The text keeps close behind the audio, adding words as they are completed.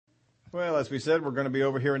Well, as we said, we're going to be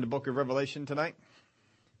over here in the book of Revelation tonight.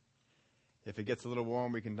 If it gets a little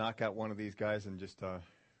warm, we can knock out one of these guys and just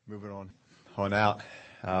move it on out.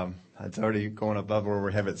 It's already going above where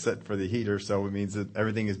we have it set for the heater, so it means that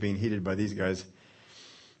everything is being heated by these guys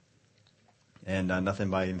and nothing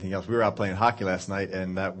by anything else. We were out playing hockey last night,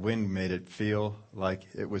 and that wind made it feel like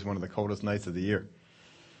it was one of the coldest nights of the year.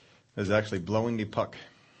 It was actually blowing the puck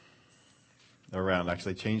around,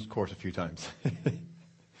 actually changed course a few times.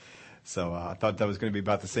 So I thought that was going to be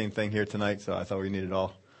about the same thing here tonight, so I thought we needed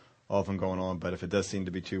all of them going on. But if it does seem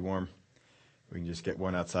to be too warm, we can just get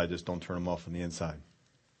one outside. Just don't turn them off on the inside.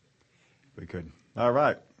 We could. All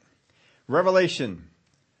right. Revelation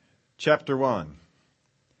chapter 1.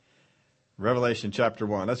 Revelation chapter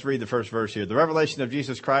 1. Let's read the first verse here. The revelation of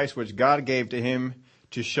Jesus Christ, which God gave to him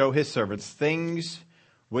to show his servants things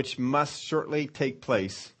which must shortly take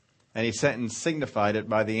place. And he sent and signified it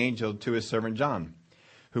by the angel to his servant John,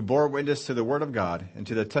 who bore witness to the word of God and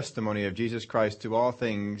to the testimony of Jesus Christ to all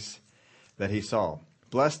things that he saw.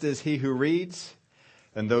 Blessed is he who reads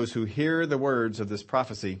and those who hear the words of this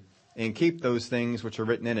prophecy and keep those things which are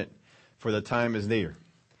written in it, for the time is near.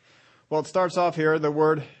 Well, it starts off here,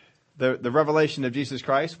 the revelation of Jesus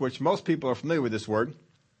Christ, which most people are familiar with this word.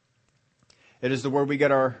 It is the word we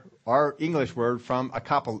get our English word from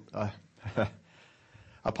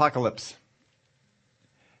apocalypse.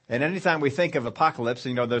 And anytime we think of apocalypse,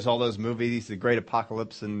 there's all those movies, the great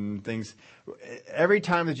apocalypse and things. Every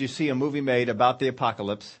time that you see a movie made about the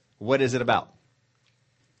apocalypse, what is it about?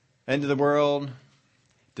 End of the world,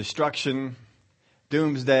 destruction,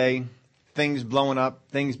 doomsday, things blowing up,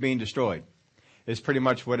 things being destroyed. Is pretty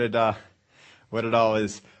much what it all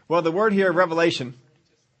is. Well, the word here, revelation,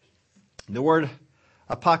 the word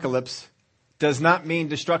apocalypse, does not mean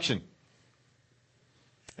destruction.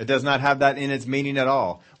 It does not have that in its meaning at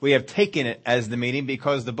all. We have taken it as the meaning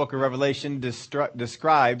because the book of Revelation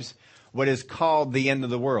describes what is called the end of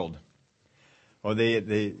the world, or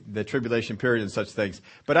the tribulation period and such things.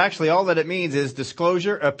 But actually all that it means is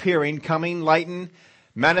disclosure, appearing, coming, lighten,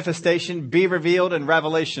 manifestation, be revealed, and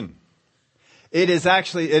revelation. It is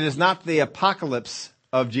not the apocalypse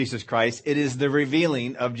of Jesus Christ. It is the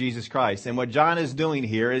revealing of Jesus Christ. And what John is doing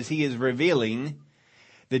here is he is revealing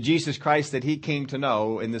the Jesus Christ that he came to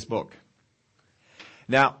know in this book.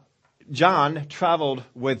 Now, John traveled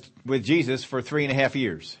with Jesus for 3.5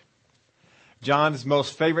 years. John's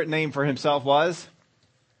most favorite name for himself was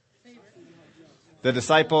the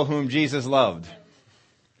disciple whom Jesus loved.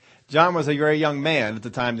 John was a very young man at the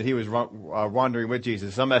time that he was wandering with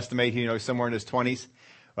Jesus. Some estimate he was somewhere in his 20s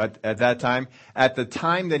at that time. At the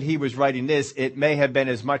time that he was writing this, it may have been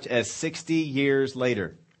as much as 60 years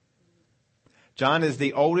later. John is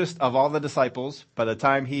the oldest of all the disciples. By the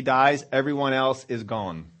time he dies, everyone else is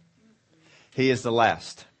gone. He is the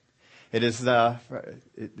last. It is,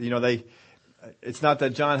 it's not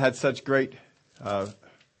that John had such great,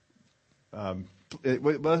 it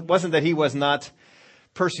wasn't that he was not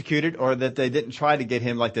persecuted or that they didn't try to get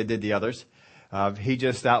him like they did the others. He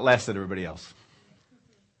just outlasted everybody else.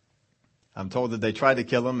 I'm told that they tried to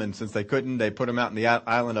kill him, and since they couldn't, they put him out in the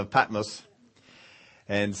island of Patmos.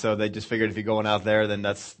 And so they just figured if you're going out there, then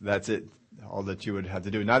that's it, all that you would have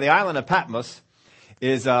to do. Now, the island of Patmos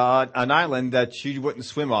is an island that you wouldn't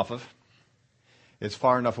swim off of. It's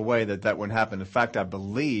far enough away that wouldn't happen. In fact, I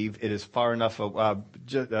believe it is far enough.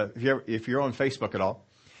 If you're on Facebook at all,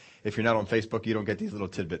 if you're not on Facebook, you don't get these little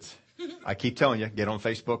tidbits. I keep telling you, get on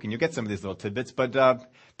Facebook and you get some of these little tidbits. But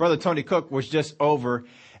Brother Tony Cook was just over,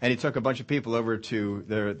 and he took a bunch of people over to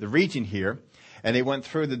the region here. And they went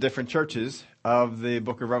through the different churches of the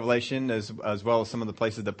book of Revelation as well as some of the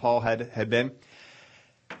places that Paul had been.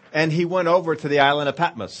 And he went over to the island of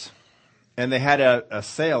Patmos. And they had a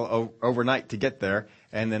sail overnight to get there.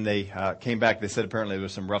 And then they came back. They said apparently there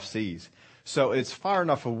was some rough seas. So it's far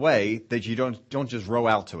enough away that you don't just row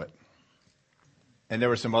out to it. And there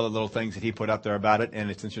were some other little things that he put up there about it.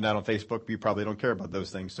 And since you're not on Facebook, you probably don't care about those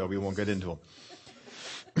things. So we won't get into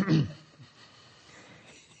them.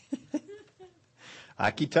 I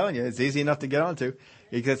keep telling you, it's easy enough to get onto.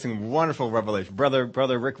 You get some wonderful revelation.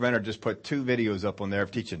 Brother Rick Renner just put 2 videos up on there of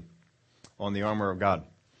teaching on the armor of God.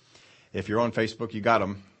 If you're on Facebook, you got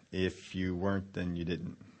them. If you weren't, then you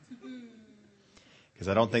didn't. Because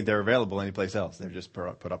I don't think they're available anyplace else. They're just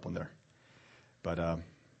put up on there. But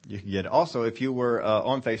you can get it. Also, if you were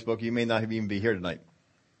on Facebook, you may not even be here tonight.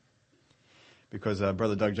 Because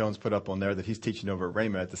Brother Doug Jones put up on there that he's teaching over at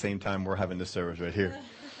Rhema at the same time we're having this service right here.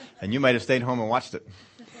 And you might have stayed home and watched it.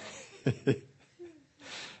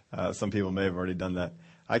 Some people may have already done that.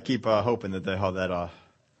 I keep hoping that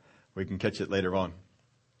we can catch it later on.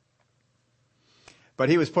 But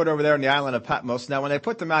he was put over there on the island of Patmos. Now, when they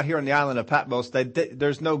put them out here on the island of Patmos,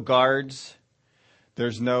 there's no guards.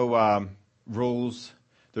 There's no rules.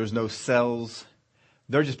 There's no cells.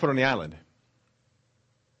 They're just put on the island.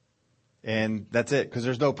 And that's it, because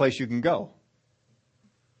there's no place you can go.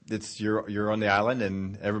 You're on the island,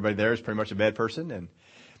 and everybody there is pretty much a bad person, and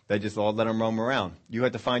they just all let them roam around. You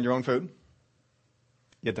had to find your own food.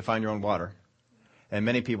 You had to find your own water. And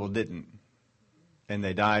many people didn't. And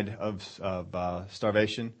they died of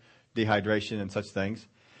starvation, dehydration, and such things.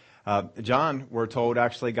 John, we're told,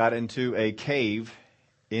 actually got into a cave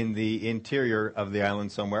in the interior of the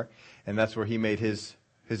island somewhere, and that's where he made his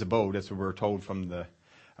abode. That's what we're told from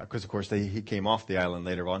because of course he came off the island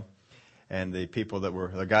later on, and the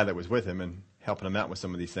guy that was with him and helping him out with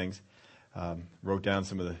some of these things, wrote down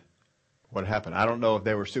some of what happened. I don't know if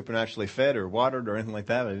they were supernaturally fed or watered or anything like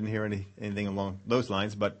that. I didn't hear anything along those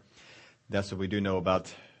lines, but that's what we do know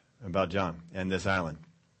about John and this island.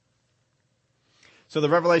 So the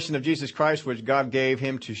revelation of Jesus Christ, which God gave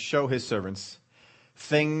him to show his servants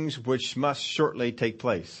things which must shortly take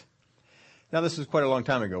place. Now, this was quite a long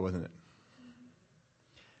time ago, wasn't it?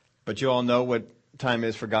 But you all know what time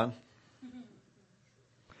is for God.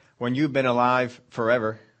 When you've been alive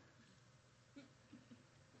forever,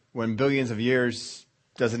 when billions of years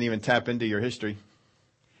doesn't even tap into your history,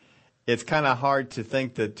 it's kind of hard to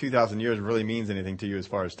think that 2,000 years really means anything to you as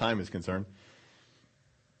far as time is concerned.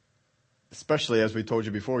 Especially, as we told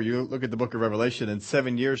you before, you look at the book of Revelation and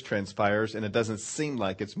 7 years transpires and it doesn't seem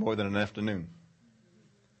like it's more than an afternoon.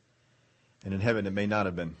 And in heaven it may not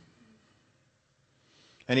have been.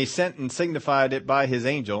 And he sent and signified it by his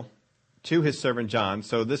angel to his servant John.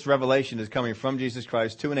 So this revelation is coming from Jesus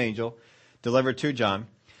Christ to an angel delivered to John,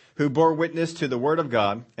 who bore witness to the word of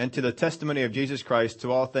God and to the testimony of Jesus Christ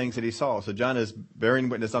to all things that he saw. So John is bearing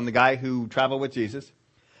witness. I'm the guy who traveled with Jesus.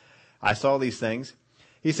 I saw these things.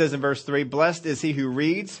 He says in verse 3, blessed is he who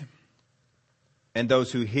reads and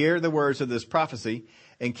those who hear the words of this prophecy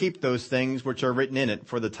and keep those things which are written in it,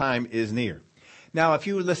 for the time is near. Now, if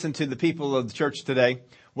you listen to the people of the church today,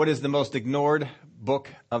 what is the most ignored book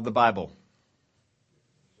of the Bible?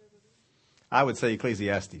 I would say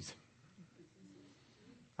Ecclesiastes.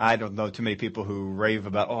 I don't know too many people who rave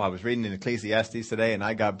about, I was reading in Ecclesiastes today and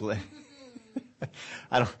I got blessed.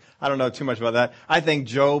 I don't know too much about that. I think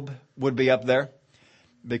Job would be up there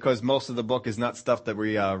because most of the book is not stuff that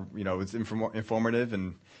we, it's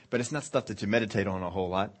informative, but it's not stuff that you meditate on a whole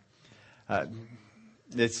lot.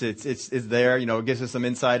 It's there, it gives us some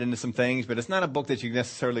insight into some things, but it's not a book that you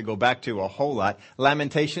necessarily go back to a whole lot.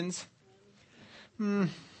 Lamentations, they're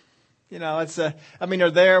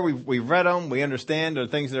there. We've read them. We understand there are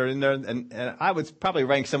things that are in there. And I would probably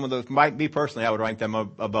rank some of those, I would rank them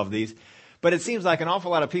above these. But it seems like an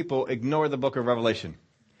awful lot of people ignore the book of Revelation,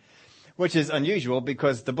 which is unusual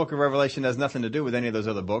because the book of Revelation has nothing to do with any of those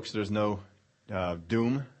other books. There's no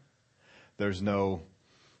doom. There's no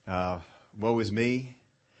woe is me,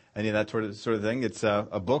 any of that sort of thing. It's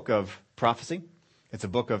a book of prophecy. It's a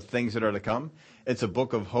book of things that are to come. It's a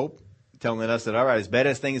book of hope, telling us that, all right, as bad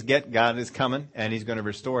as things get, God is coming, and he's going to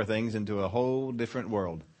restore things into a whole different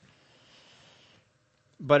world.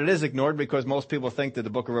 But it is ignored because most people think that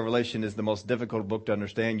the book of Revelation is the most difficult book to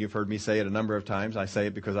understand. You've heard me say it a number of times. I say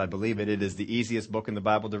it because I believe it. It is the easiest book in the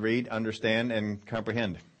Bible to read, understand, and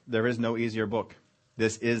comprehend. There is no easier book.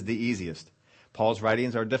 This is the easiest. Paul's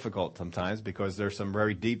writings are difficult sometimes because there's some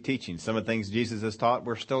very deep teachings. Some of the things Jesus has taught,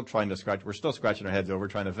 we're still scratching our heads over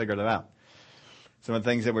trying to figure them out. Some of the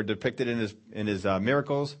things that were depicted in his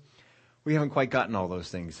miracles, we haven't quite gotten all those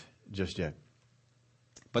things just yet.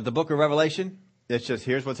 But the book of Revelation, it's just,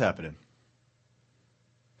 here's what's happening.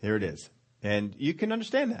 Here it is. And you can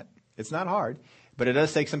understand that. It's not hard. But it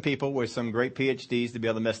does take some people with some great PhDs to be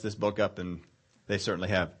able to mess this book up, and they certainly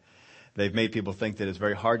have. They've made people think that it's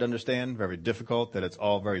very hard to understand, very difficult, that it's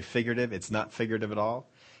all very figurative. It's not figurative at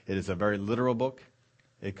all. It is a very literal book.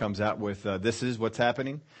 It comes out with, this is what's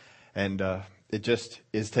happening. And it just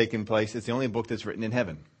is taking place. It's the only book that's written in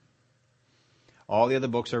heaven. All the other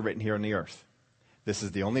books are written here on the earth. This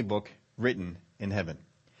is the only book written in heaven.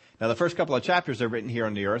 Now, the first couple of chapters are written here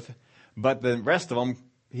on the earth, but the rest of them,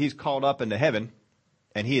 he's called up into heaven,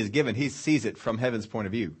 and he sees it from heaven's point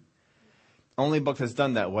of view. Only book that's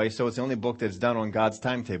done that way, so it's the only book that's done on God's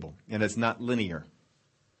timetable, and it's not linear.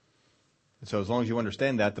 So as long as you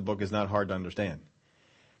understand that, the book is not hard to understand.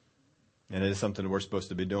 And it is something that we're supposed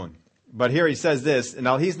to be doing. But here he says this, and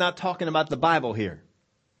now he's not talking about the Bible here,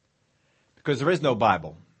 because there is no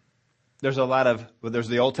Bible. There's there's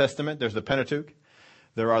the Old Testament, there's the Pentateuch,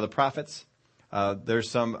 there are the prophets, there's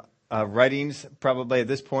some writings, probably at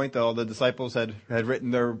this point, all the disciples had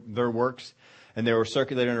written their works. and they were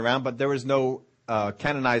circulating around, but there was no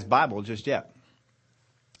canonized Bible just yet.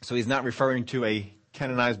 So he's not referring to a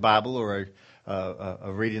canonized Bible or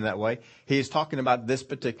a reading that way. He is talking about this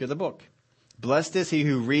particular book. Blessed is he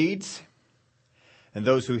who reads and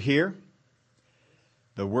those who hear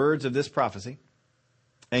the words of this prophecy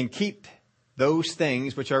and keep those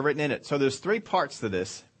things which are written in it. So there's three parts to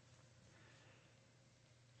this.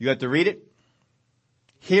 You have to read it,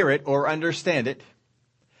 hear it, or understand it,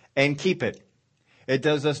 and keep it. It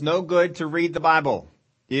does us no good to read the Bible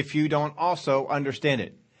if you don't also understand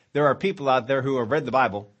it. There are people out there who have read the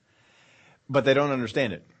Bible, but they don't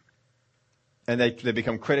understand it. And they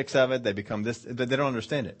become critics of it. They become this, but they don't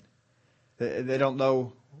understand it. They don't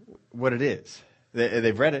know what it is.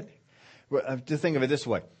 They've read it. Just think of it this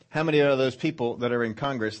way. How many are those people that are in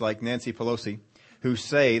Congress, like Nancy Pelosi, who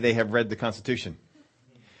say they have read the Constitution,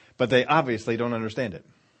 but they obviously don't understand it?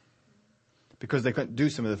 Because they couldn't do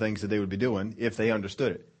some of the things that they would be doing if they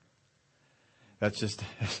understood it. That's just,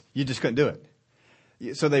 you just couldn't do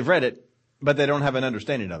it. So they've read it, but they don't have an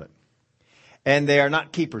understanding of it. And they are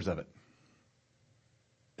not keepers of it.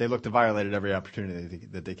 They look to violate it every opportunity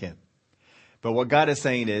that they can. But what God is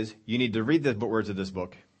saying is, you need to read the words of this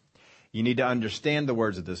book. You need to understand the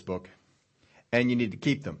words of this book. And you need to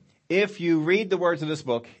keep them. If you read the words of this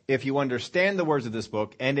book, if you understand the words of this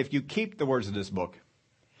book, and if you keep the words of this book,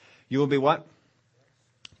 you will be what?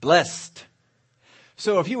 Blessed.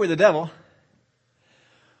 So if you were the devil,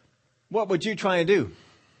 what would you try and do?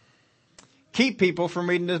 Keep people from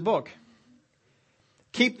reading this book.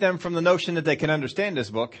 Keep them from the notion that they can understand this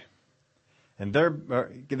book. And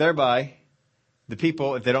thereby, the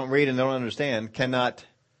people, if they don't read and don't understand, cannot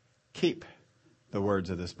keep the words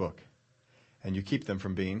of this book. And you keep them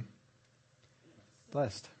from being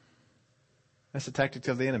blessed. That's the tactics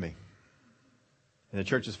of the enemy. And the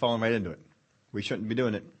church is falling right into it. We shouldn't be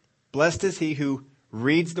doing it. Blessed is he who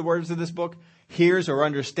reads the words of this book, hears or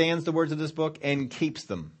understands the words of this book, and keeps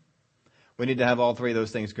them. We need to have all three of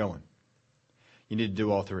those things going. You need to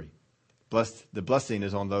do all three. The blessing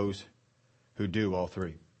is on those who do all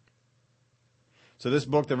three. So this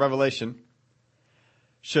book, the Revelation,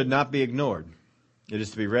 should not be ignored. It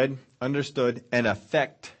is to be read, understood, and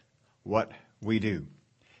affect what we do.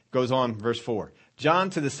 It goes on, verse 4. John,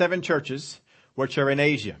 to the 7 churches which are in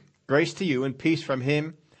Asia, grace to you and peace from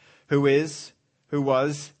him who is, who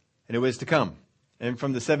was, and who is to come, and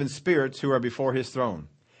from the 7 spirits who are before his throne.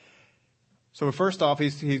 So first off,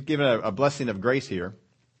 he's given a blessing of grace here.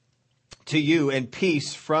 To you and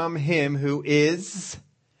peace from him who is,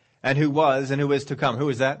 and who was, and who is to come. Who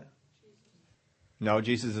is that? No,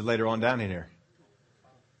 Jesus is later on down in here.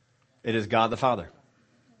 It is God the Father.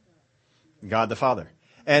 God the Father.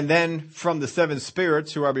 And then from the 7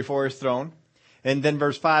 spirits who are before his throne. And then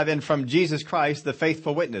verse 5, and from Jesus Christ, the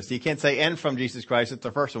faithful witness. You can't say and from Jesus Christ if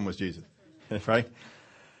the first one was Jesus. Right?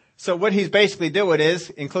 So what he's basically doing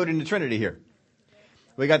is including the Trinity here.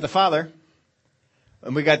 We got the Father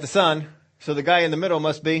and we got the Son. So the guy in the middle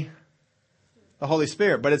must be the Holy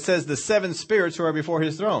Spirit. But it says the 7 spirits who are before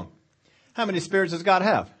his throne. How many spirits does God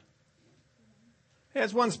have? He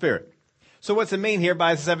has 1 spirit. So what's it mean here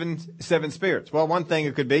by seven spirits? Well, one thing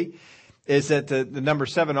it could be is that the number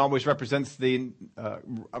 7 always represents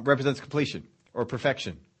completion or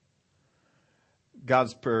perfection.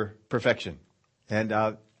 God's perfection.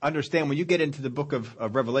 And understand when you get into the book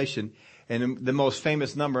of Revelation, and the most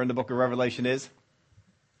famous number in the book of Revelation is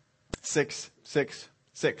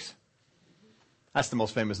 666. That's the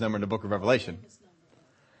most famous number in the book of Revelation.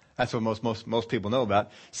 That's what most people know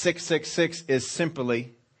about. 666 is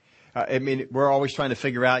simply, we're always trying to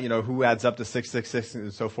figure out, who adds up to 666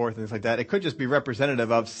 and so forth and things like that. It could just be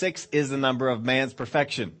representative of 6 is the number of man's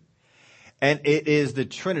perfection. And it is the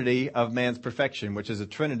Trinity of man's perfection, which is a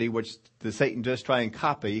Trinity which the Satan just try and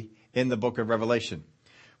copy in the book of Revelation.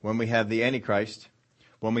 When we have the Antichrist,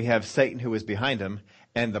 when we have Satan who is behind him,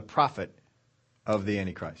 and the prophet of the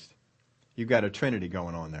Antichrist. You've got a Trinity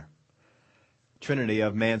going on there. Trinity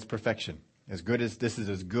of man's perfection. This is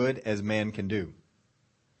as good as man can do.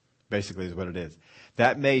 Basically is what it is.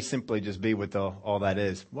 That may simply just be what all that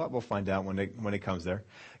is. Well, we'll find out when it comes there.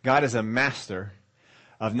 God is a master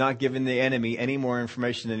of not giving the enemy any more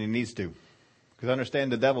information than he needs to. Because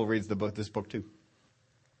understand the devil reads this book too.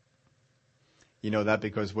 You know that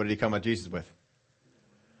because what did he come at Jesus with?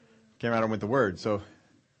 Came at him with the word. So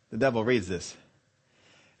the devil reads this.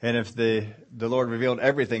 And if the Lord revealed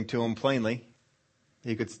everything to him plainly,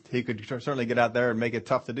 he could certainly get out there and make it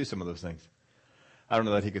tough to do some of those things. I don't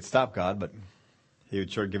know that he could stop God, but he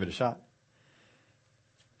would sure give it a shot.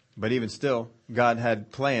 But even still, God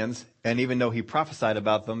had plans, and even though he prophesied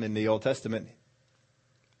about them in the Old Testament,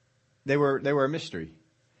 They were a mystery.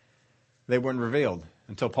 They weren't revealed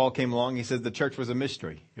until Paul came along. He says the church was a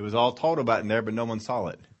mystery. It was all told about in there, but no one saw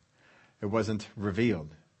it. It wasn't revealed.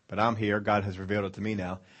 But I'm here. God has revealed it to me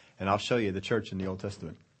now. And I'll show you the church in the Old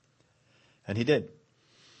Testament. And he did.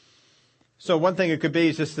 So one thing it could be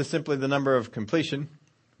is just simply the number of completion,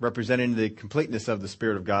 representing the completeness of the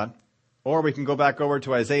Spirit of God. Or we can go back over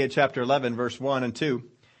to Isaiah chapter 11, verse 1 and 2.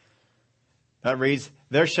 That reads,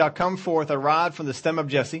 there shall come forth a rod from the stem of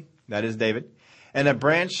Jesse, that is David, and a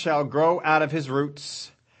branch shall grow out of his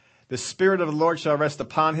roots. The Spirit of the Lord shall rest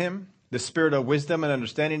upon him, the Spirit of wisdom and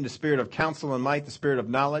understanding, the Spirit of counsel and might, the Spirit of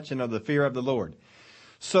knowledge and of the fear of the Lord.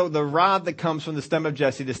 So the rod that comes from the stem of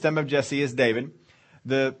Jesse is David.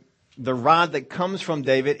 The rod that comes from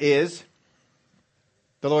David is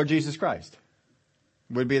the Lord Jesus Christ.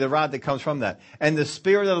 Would be the rod that comes from that. And the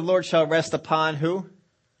Spirit of the Lord shall rest upon who?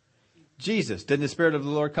 Jesus. Didn't the Spirit of the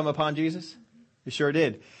Lord come upon Jesus? He sure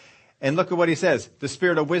did. And look at what he says. The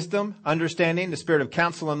Spirit of wisdom, understanding, the Spirit of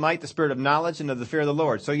counsel and might, the Spirit of knowledge and of the fear of the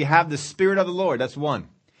Lord. So you have the Spirit of the Lord. That's one.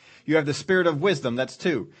 You have the Spirit of wisdom. That's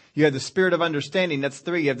two. You have the Spirit of understanding. That's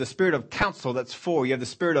three. You have the Spirit of counsel. That's four. You have the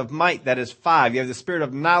Spirit of might. That is five. You have the Spirit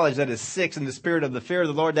of knowledge. That is six. And the Spirit of the fear of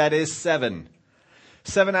the Lord. That is seven.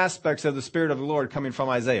 7 aspects of the Spirit of the Lord coming from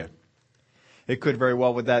Isaiah. It could very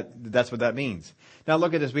well with that. That's what that means. Now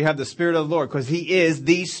look at this. We have the Spirit of the Lord because he is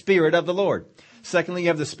the Spirit of the Lord. Secondly, you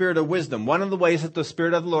have the Spirit of wisdom. One of the ways that the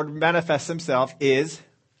Spirit of the Lord manifests himself is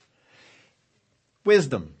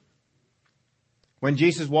wisdom. When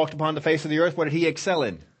Jesus walked upon the face of the earth, what did he excel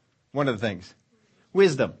in? One of the things.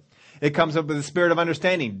 Wisdom. It comes up with the Spirit of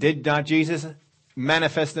understanding. Did not Jesus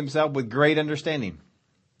manifest himself with great understanding?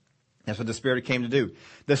 That's what the Spirit came to do.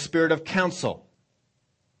 The Spirit of counsel.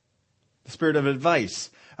 The Spirit of advice.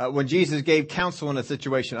 When Jesus gave counsel in a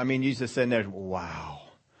situation, Jesus said there, wow.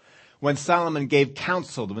 When Solomon gave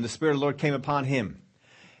counsel, when the Spirit of the Lord came upon him,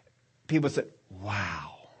 people said,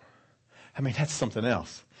 wow. That's something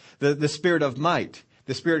else. The Spirit of might.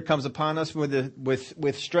 The Spirit comes upon us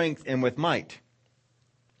with strength and with might.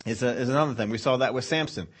 Is another thing. We saw that with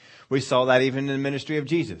Samson. We saw that even in the ministry of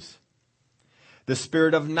Jesus. The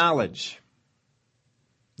Spirit of knowledge.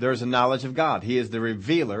 There is a knowledge of God. He is the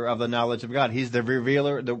revealer of the knowledge of God. He's the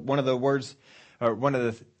revealer. One of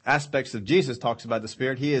the aspects of Jesus talks about the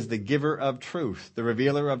Spirit. He is the giver of truth, the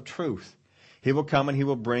revealer of truth. He will come and he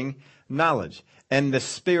will bring knowledge. And the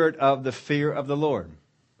Spirit of the fear of the Lord.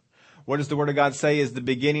 What does the Word of God say is the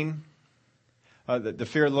beginning? The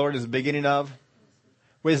fear of the Lord is the beginning of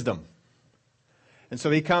wisdom. And so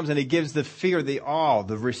he comes and he gives the fear, the awe,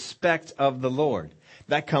 the respect of the Lord.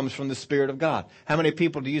 That comes from the Spirit of God. How many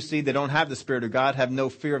people do you see that don't have the Spirit of God, have no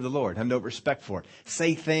fear of the Lord, have no respect for it?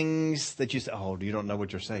 Say things that you say, oh, you don't know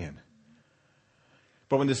what you're saying.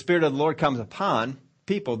 But when the Spirit of the Lord comes upon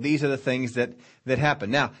people, these are the things that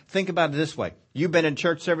happen. Now, think about it this way. You've been in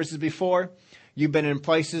church services before. You've been in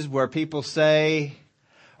places where people say,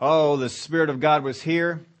 oh, the Spirit of God was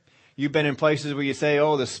here. You've been in places where you say,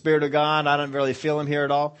 oh, the Spirit of God, I don't really feel him here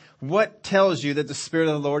at all. What tells you that the Spirit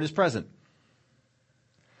of the Lord is present?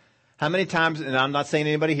 How many times, and I'm not saying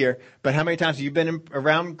anybody here, but how many times have you been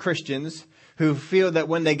around Christians who feel that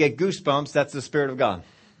when they get goosebumps, that's the Spirit of God?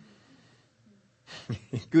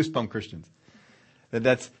 Goosebump Christians.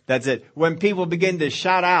 That's it. When people begin to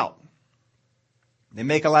shout out, they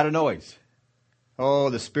make a lot of noise. Oh,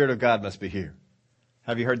 the Spirit of God must be here.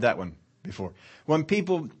 Have you heard that one before? When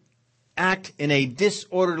people act in a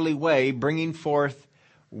disorderly way, bringing forth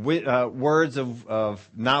words of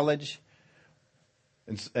knowledge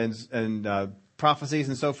and prophecies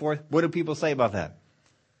and so forth, what do people say about that?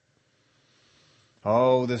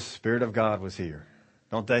 Oh, the Spirit of God was here.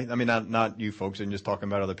 Don't they? Not you folks. I'm just talking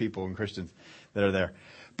about other people and Christians that are there.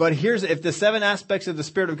 But if the 7 aspects of the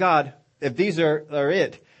Spirit of God, if these are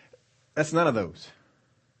it, that's none of those.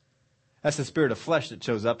 That's the spirit of flesh that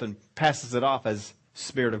shows up and passes it off as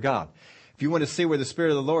Spirit of God. If you want to see where the Spirit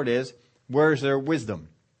of the Lord is, where is their wisdom?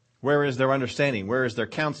 Where is their understanding? Where is their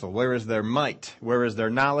counsel? Where is their might? Where is their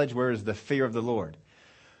knowledge? Where is the fear of the Lord?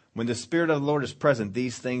 When the Spirit of the Lord is present,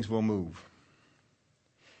 these things will move.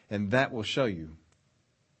 And that will show you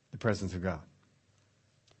the presence of God.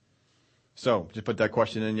 So, just put that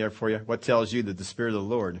question in there for you. What tells you that the Spirit of the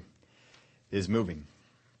Lord is moving?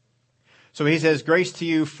 So he says, grace to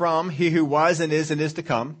you from he who was and is to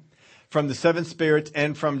come, from the 7 spirits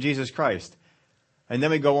and from Jesus Christ. And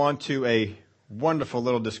then we go on to a wonderful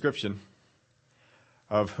little description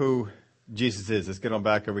of who Jesus is. Let's get on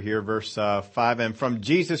back over here, verse 5. And from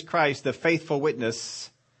Jesus Christ, the faithful witness,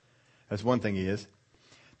 that's one thing he is,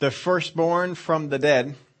 the firstborn from the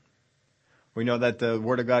dead. We know that the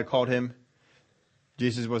Word of God called him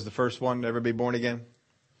Jesus was the first one to ever be born again.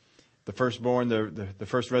 The firstborn, the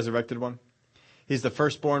first resurrected one. He's the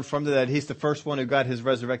firstborn from the dead. He's the first one who got his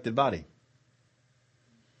resurrected body.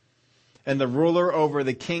 And the ruler over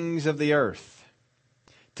the kings of the earth.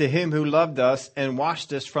 To him who loved us and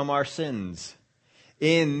washed us from our sins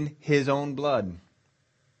in his own blood.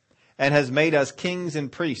 And has made us kings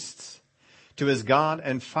and priests to his God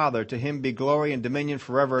and Father. To him be glory and dominion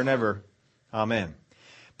forever and ever. Amen.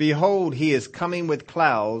 Behold, he is coming with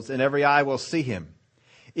clouds, and every eye will see him.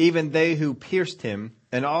 Even they who pierced him,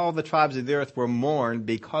 and all the tribes of the earth will mourn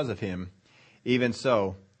because of him. Even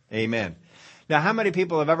so, amen. Now, how many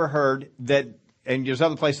people have ever heard that, and there's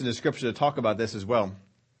other places in the scripture that talk about this as well,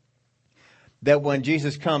 that when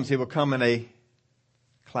Jesus comes, he will come in a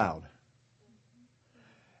cloud.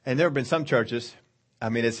 And there have been some churches, I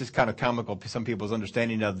mean, it's just kind of comical, some people's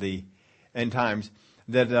understanding of the end times,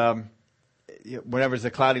 that whenever it's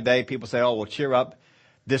a cloudy day, people say, oh, well, cheer up.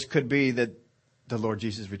 This could be that the Lord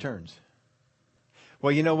Jesus returns.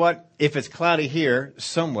 Well, you know what? If it's cloudy here,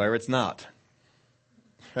 somewhere it's not.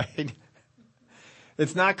 Right?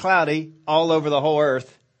 It's not cloudy all over the whole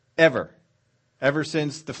earth, ever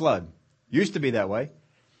since the flood. Used to be that way.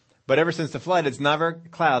 But ever since the flood, it's never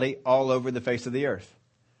cloudy all over the face of the earth.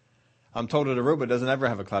 I'm told that Aruba doesn't ever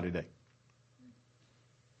have a cloudy day.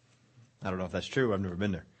 I don't know if that's true. I've never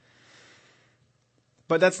been there.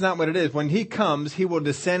 But that's not what it is. When he comes, he will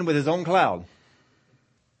descend with his own cloud.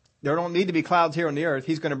 There don't need to be clouds here on the earth.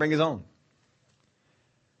 He's going to bring his own.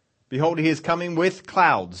 Behold, he is coming with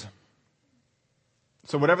clouds.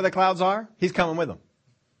 So whatever the clouds are, he's coming with them.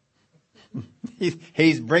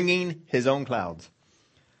 He's bringing his own clouds.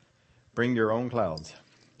 Bring your own clouds.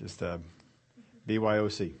 Just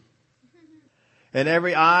BYOC. And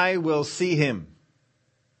every eye will see him.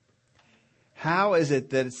 How is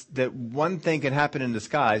it that one thing can happen in the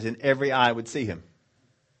skies and every eye would see him?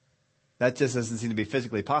 That just doesn't seem to be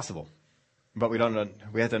physically possible. But we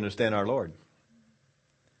have to understand our Lord.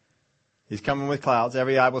 He's coming with clouds.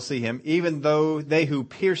 Every eye will see him, even though they who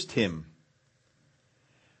pierced him.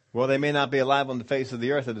 Well, they may not be alive on the face of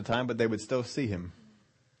the earth at the time, but they would still see him.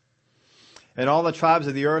 And all the tribes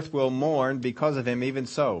of the earth will mourn because of him, even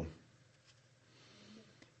so.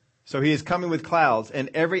 So he is coming with clouds, and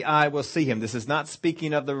every eye will see him. This is not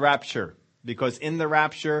speaking of the rapture, because in the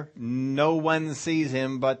rapture, no one sees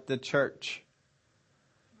him but the church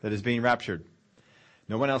that is being raptured.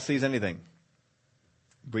 No one else sees anything.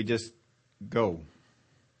 We just go.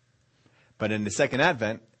 But in the second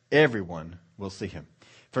advent, everyone will see him.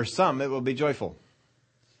 For some, it will be joyful.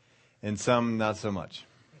 And some, not so much.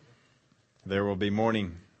 There will be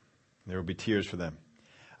mourning. There will be tears for them.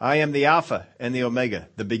 I am the Alpha and the Omega,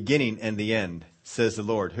 the beginning and the end, says the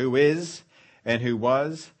Lord, who is and who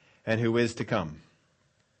was and who is to come.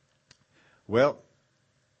 Well,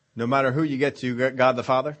 no matter who you get to, God the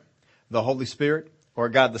Father, the Holy Spirit, or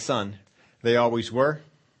God the Son, they always were,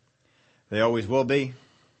 they always will be,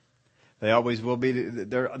 they always will be,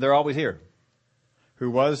 they're always here. Who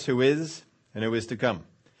was, who is, and who is to come.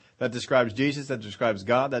 That describes Jesus, that describes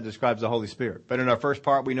God, that describes the Holy Spirit. But in our first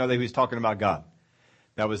part, we know that he was talking about God.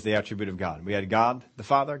 That was the attribute of God. We had God the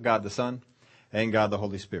Father, God the Son, and God the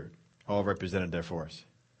Holy Spirit, all represented there for us.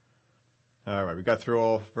 All right, we got through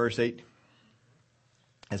all verse 8.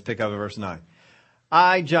 Let's pick up at verse 9.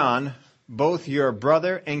 I, John, both your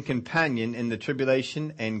brother and companion in the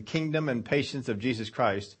tribulation and kingdom and patience of Jesus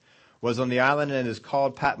Christ, was on the island and is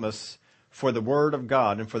called Patmos for the word of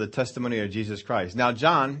God and for the testimony of Jesus Christ. Now,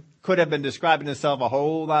 John could have been describing himself a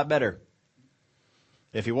whole lot better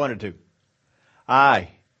if he wanted to. I,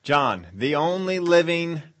 John, the only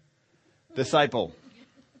living disciple.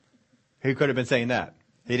 He could have been saying that.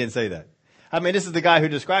 He didn't say that. I mean, this is the guy who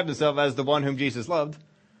described himself as the one whom Jesus loved.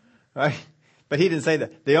 Right? But he didn't say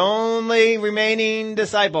that. The only remaining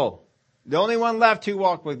disciple. The only one left who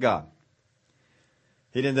walked with God.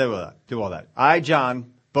 He didn't do all that. I,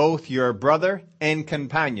 John, both your brother and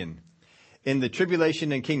companion in the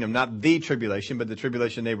tribulation and kingdom, not the tribulation, but the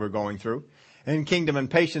tribulation they were going through, and kingdom and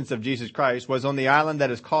patience of Jesus Christ, was on the island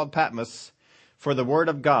that is called Patmos for the word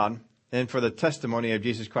of God and for the testimony of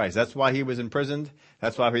Jesus Christ. That's why he was imprisoned.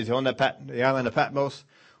 That's why he was on the island of Patmos,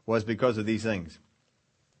 was because of these things.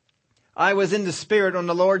 I was in the Spirit on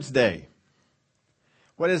the Lord's day.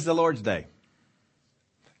 What is the Lord's day?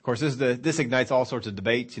 Of course, this ignites all sorts of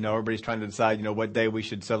debates. Everybody's trying to decide, what day we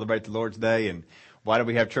should celebrate the Lord's day, and why do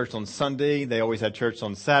we have church on Sunday? They always had church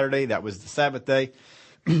on Saturday. That was the Sabbath day.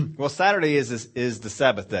 Well, Saturday is the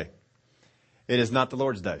Sabbath day. It is not the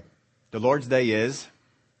Lord's day. The Lord's day is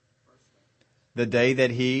the day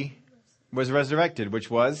that he was resurrected,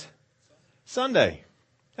 which was Sunday.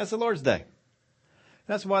 That's the Lord's day.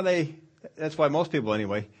 That's why most people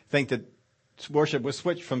anyway think that worship was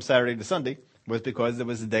switched from Saturday to Sunday, was because it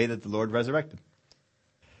was the day that the Lord resurrected.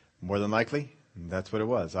 More than likely, that's what it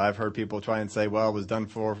was. I've heard people try and say, well, it was done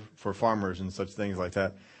for farmers and such things like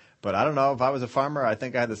that. But I don't know. If I was a farmer, I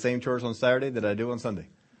think I had the same chores on Saturday that I do on Sunday.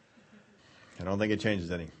 I don't think it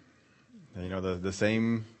changes any. You know, the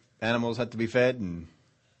same animals have to be fed and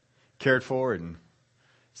cared for, and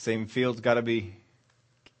same fields got to be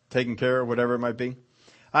taken care of, whatever it might be.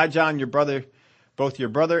 I, John, your brother, both your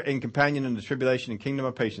brother and companion in the tribulation and kingdom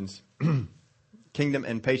of patience, kingdom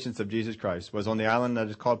and patience of Jesus Christ, was on the island that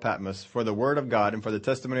is called Patmos for the word of God and for the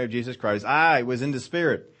testimony of Jesus Christ. I was in the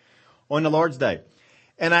Spirit on the Lord's day,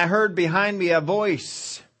 and I heard behind me a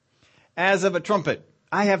voice as of a trumpet.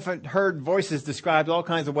 I have heard voices described all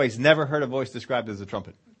kinds of ways. Never heard a voice described as a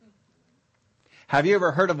trumpet. Have you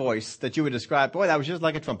ever heard a voice that you would describe, boy, that was just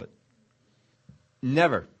like a trumpet?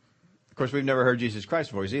 Never. Of course, we've never heard Jesus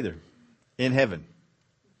Christ's voice either. In heaven.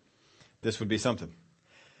 This would be something.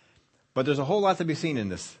 But there's a whole lot to be seen in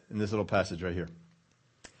this little passage right here.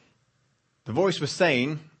 The voice was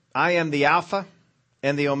saying, I am the Alpha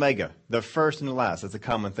and the Omega, the first and the last. That's a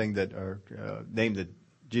common thing that, or name that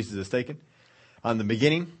Jesus has taken. I'm the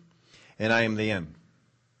beginning, and I am the end.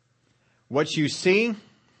 What you see,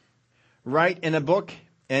 write in a book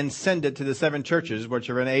and send it to the 7 churches which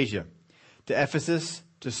are in Asia, to Ephesus,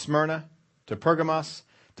 to Smyrna, to Pergamos,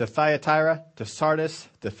 to Thyatira, to Sardis,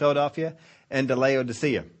 to Philadelphia, and to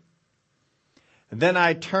Laodicea. Then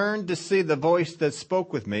I turned to see the voice that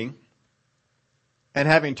spoke with me, and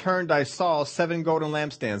having turned, I saw 7 golden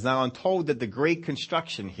lampstands. Now I'm told that the Greek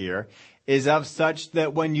construction here is of such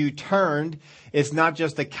that when you turned, it's not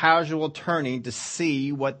just a casual turning to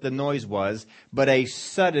see what the noise was, but a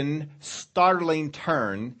sudden, startling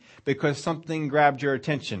turn because something grabbed your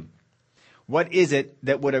attention. What is it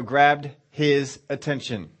that would have grabbed his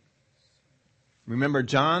attention? Remember,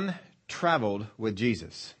 John traveled with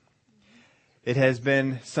Jesus. It has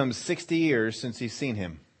been some 60 years since he's seen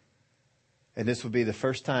him. And this would be the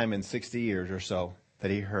first time in 60 years or so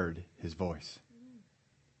that he heard his voice.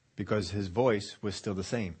 Because his voice was still the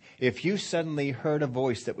same. If you suddenly heard a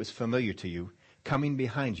voice that was familiar to you coming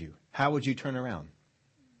behind you, how would you turn around?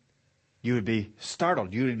 You would be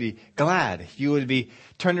startled. You would be glad. You would be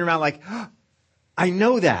turning around like, oh, I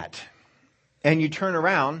know that. And you turn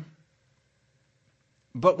around.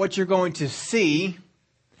 But what you're going to see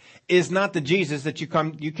is not the Jesus that you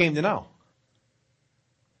came to know.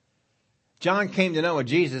 John came to know a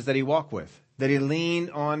Jesus that he walked with, that he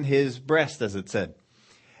leaned on his breast, as it said.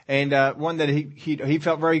 And one that he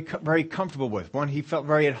felt very, very comfortable with, one he felt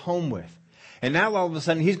very at home with. And now all of a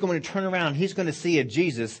sudden he's going to turn around. He's going to see a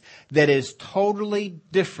Jesus that is totally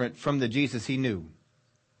different from the Jesus he knew.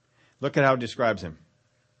 Look at how it describes him.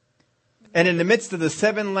 And in the midst of the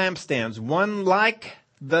 7 lampstands, one like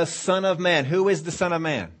the Son of Man. Who is the Son of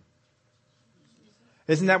Man?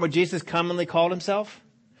 Isn't that what Jesus commonly called himself?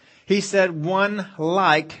 He said, one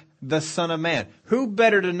like the Son of Man. Who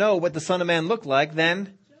better to know what the Son of Man looked like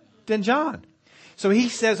than John? So he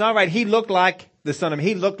says, all right, he looked like the Son of Man.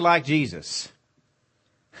 He looked like Jesus.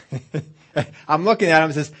 I'm looking at him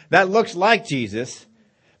and says, that looks like Jesus,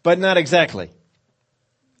 but not exactly.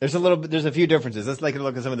 There's a few differences. Let's take a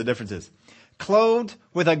look at some of the differences. Clothed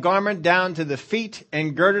with a garment down to the feet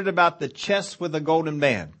and girded about the chest with a golden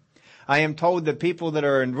band. I am told that people that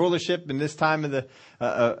are in rulership in this time of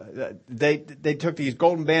they took these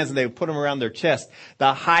golden bands and they would put them around their chest.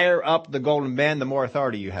 The higher up the golden band, the more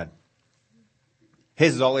authority you had.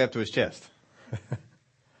 His is all the way up to his chest.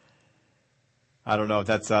 I don't know if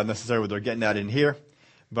that's necessarily what they're getting at in here,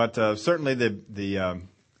 but certainly the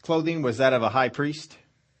clothing was that of a high priest,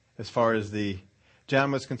 as far as the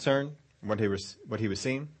John was concerned, what he was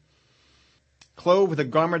seeing. Clothed with a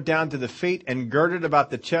garment down to the feet and girded about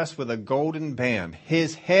the chest with a golden band.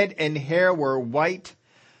 His head and hair were white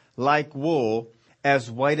like wool, as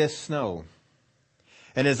white as snow,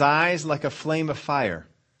 and his eyes like a flame of fire.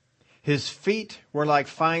 His feet were like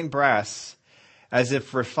fine brass, as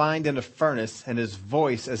if refined in a furnace, and his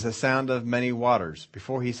voice as the sound of many waters.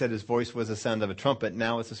 Before he said his voice was the sound of a trumpet,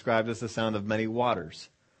 now it's described as the sound of many waters.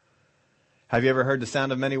 Have you ever heard the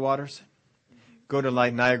sound of many waters? Go to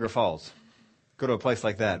like Niagara Falls. Go to a place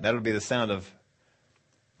like that. That'll be the sound of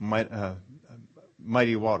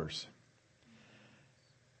mighty waters.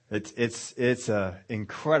 It's a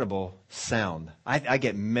incredible sound. I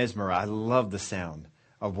get mesmerized. I love the sound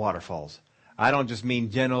of waterfalls. I don't just mean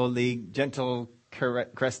gentle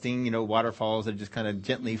cresting, waterfalls that just kind of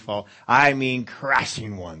gently fall. I mean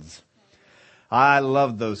crashing ones. I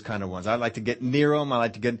love those kind of ones. I like to get near them. I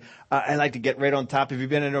like to get right on top. Have you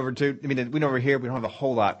been in over to, over here, we don't have a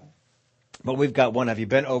whole lot, but we've got one. Have you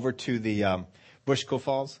been over to the, Bushkill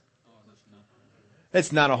Falls?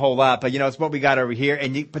 It's not a whole lot, but it's what we got over here.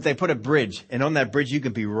 But they put a bridge, and on that bridge you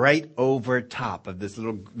can be right over top of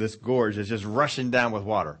this gorge that's just rushing down with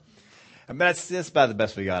water. And that's about the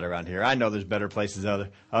best we got around here. I know there's better places,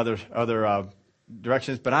 other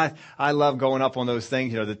directions, but I love going up on those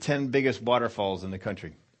things. The 10 biggest waterfalls in the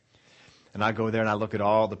country, and I go there and I look at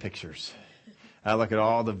all the pictures. I look at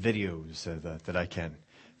all the videos that I can,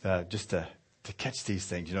 just to catch these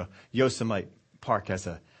things. Yosemite Park has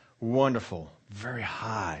a wonderful, very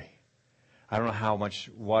high. I don't know how much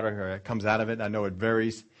water comes out of it. I know it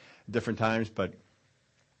varies different times, but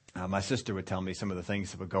my sister would tell me some of the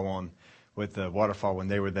things that would go on with the waterfall when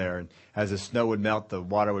they were there. And as the snow would melt, the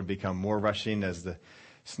water would become more rushing. As the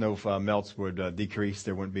snow melts would decrease,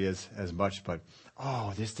 there wouldn't be as much. But,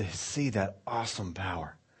 just to see that awesome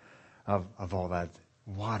power of all that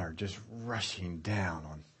water just rushing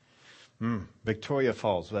down on Victoria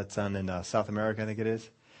Falls. That's down in South America, I think it is.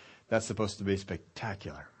 That's supposed to be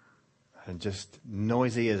spectacular and just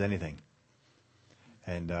noisy as anything.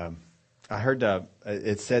 And I heard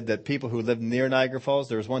it said that people who lived near Niagara Falls,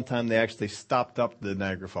 there was one time they actually stopped up the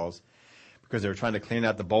Niagara Falls because they were trying to clean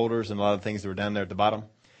out the boulders and a lot of things that were down there at the bottom.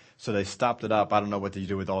 So they stopped it up. I don't know what they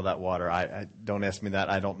do with all that water. I don't ask me that.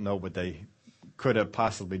 I don't know what they could have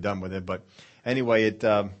possibly done with it. But anyway,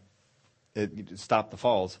 it stopped the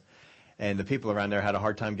falls, and the people around there had a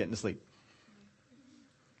hard time getting to sleep.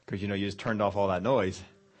 Because, you just turned off all that noise.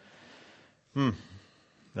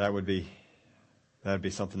 That'd be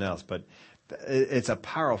something else. But it's a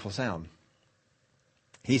powerful sound.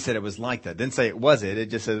 He said it was like that. Didn't say it was it. It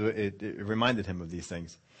just said it reminded him of these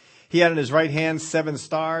things. He had in his right hand 7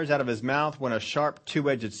 stars. Out of his mouth went a sharp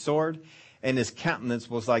 2-edged sword, and his countenance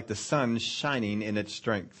was like the sun shining in its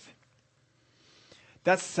strength.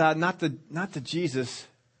 That's not the Jesus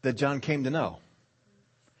that John came to know.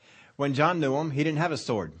 When John knew him, he didn't have a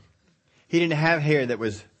sword. He didn't have hair that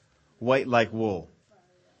was white like wool,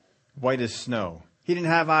 white as snow. He didn't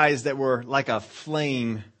have eyes that were like a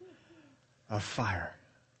flame of fire.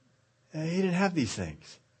 He didn't have these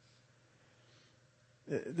things.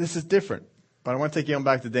 This is different. But I want to take you on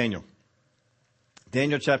back to Daniel.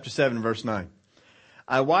 Daniel chapter 7, verse 9.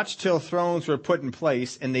 I watched till thrones were put in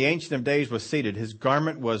place, and the Ancient of Days was seated. His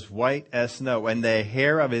garment was white as snow, and the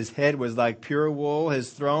hair of his head was like pure wool. His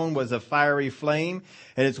throne was a fiery flame,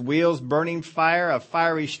 and its wheels burning fire. A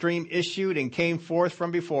fiery stream issued and came forth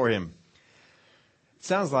from before him. It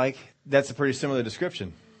sounds like that's a pretty similar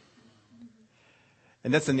description.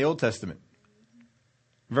 And that's in the Old Testament.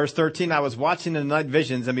 Verse 13, I was watching in the night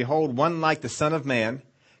visions, and behold, one like the Son of Man,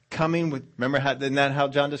 coming with, isn't that how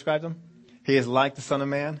John described him? He is like the Son of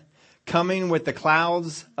Man, coming with the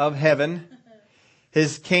clouds of heaven. He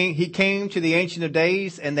came to the Ancient of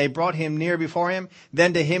Days, and they brought him near before him.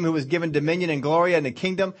 Then to him who was given dominion and glory and a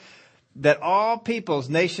kingdom, that all peoples,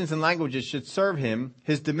 nations, and languages should serve him.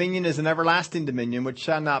 His dominion is an everlasting dominion which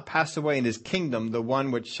shall not pass away, and his kingdom the one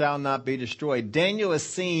which shall not be destroyed. Daniel is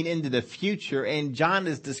seeing into the future, and John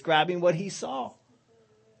is describing what he saw.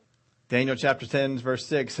 Daniel chapter 10, verse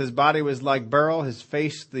 6, his body was like beryl, his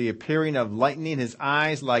face the appearing of lightning, his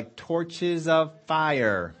eyes like torches of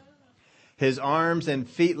fire, his arms and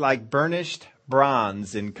feet like burnished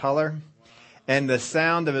bronze in color, and the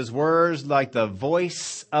sound of his words like the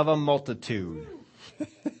voice of a multitude.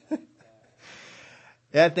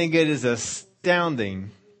 I think it is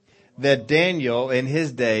astounding that Daniel in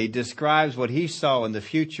his day describes what he saw in the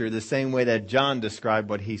future the same way that John described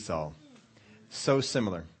what he saw. So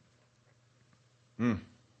similar.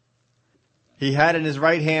 He had in his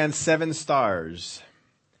right hand 7 stars.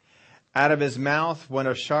 Out of his mouth went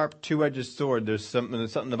a sharp 2-edged sword. There's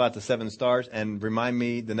something about the 7 stars. And remind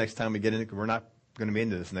me the next time we get into it. We're not going to be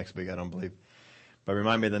into this next week, I don't believe. But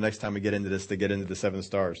remind me the next time we get into this to get into the 7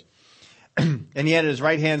 stars. And he had in his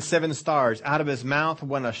right hand 7 stars. Out of his mouth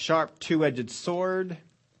went a sharp 2-edged sword.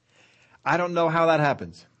 I don't know how that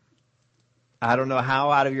happens. I don't know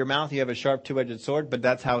how out of your mouth you have a sharp 2-edged sword, but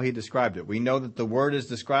that's how he described it. We know that the word is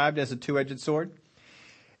described as a 2-edged sword,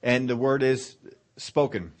 and the word is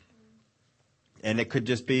spoken. And it could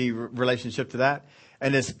just be relationship to that.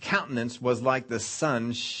 And his countenance was like the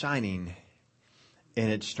sun shining in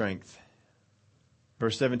its strength.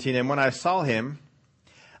 Verse 17, and when I saw him,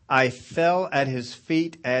 I fell at his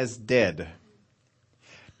feet as dead.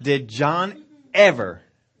 Did John ever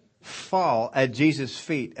fall at Jesus'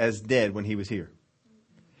 feet as dead when he was here?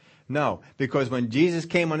 No, because when Jesus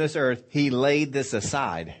came on this earth, he laid this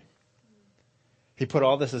aside. He put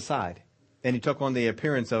all this aside. and he took on the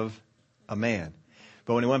appearance of a man.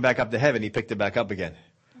 But when he went back up to heaven, he picked it back up again.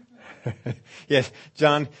 Yes,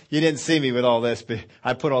 John, you didn't see me with all this, but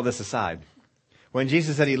I put all this aside. When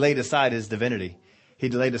Jesus said he laid aside his divinity, he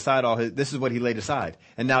laid aside this is what he laid aside.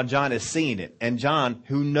 And now John is seeing it. And John,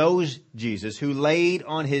 who knows Jesus, who laid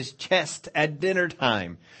on his chest at dinner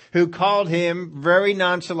time, who called him very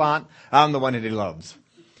nonchalant, I'm the one that he loves.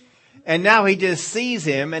 And now he just sees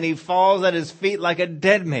him and he falls at his feet like a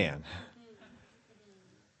dead man.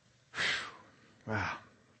 Wow.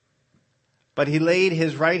 But he laid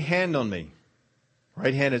his right hand on me.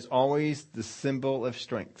 Right hand is always the symbol of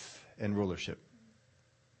strength and rulership.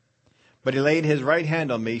 But he laid his right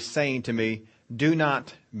hand on me, saying to me, do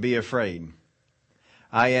not be afraid.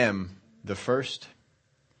 I am the first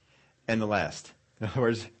and the last. In other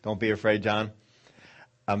words, don't be afraid, John.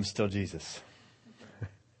 I'm still Jesus.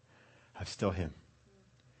 I'm still him.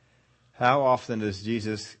 How often does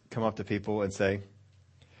Jesus come up to people and say,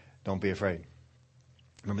 don't be afraid?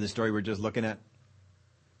 Remember the story we were just looking at?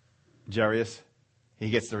 Jairus,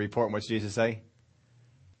 he gets the report, and what's Jesus say?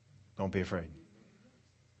 Don't be afraid.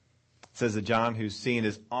 It says that John, who's seeing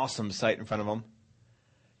this awesome sight in front of him,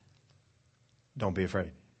 don't be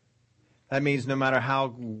afraid. That means no matter how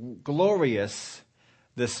glorious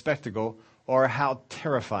the spectacle or how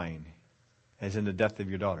terrifying, as in the death of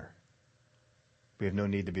your daughter, we have no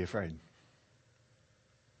need to be afraid.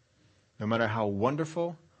 No matter how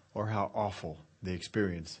wonderful or how awful the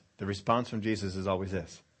experience, the response from Jesus is always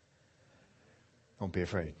this: don't be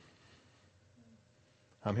afraid.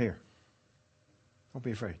 I'm here. Don't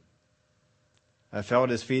be afraid. I fell at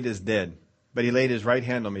his feet as dead, but he laid his right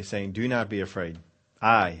hand on me, saying, do not be afraid.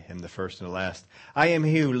 I am the first and the last. I am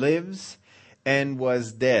he who lives and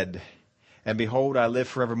was dead, and behold, I live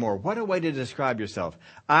forevermore. What a way to describe yourself.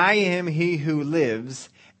 I am he who lives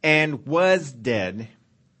and was dead,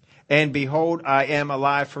 and behold, I am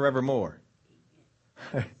alive forevermore.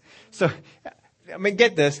 So, I mean,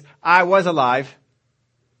 get this. I was alive.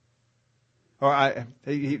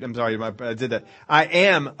 I'm sorry, I did that. I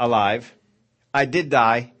am alive. I did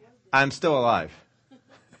die. I'm still alive.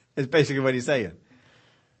 It's basically what he's saying.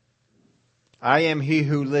 I am he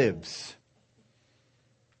who lives.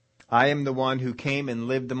 I am the one who came and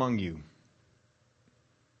lived among you.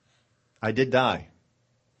 I did die.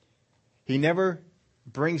 He never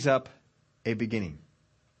brings up a beginning.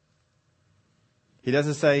 He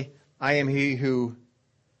doesn't say, I am he who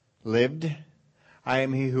lived. I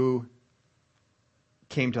am he who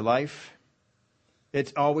came to life.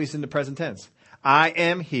 It's always in the present tense. I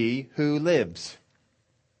am he who lives.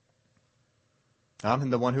 I'm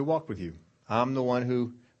the one who walked with you. I'm the one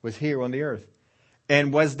who was here on the earth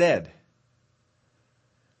and was dead.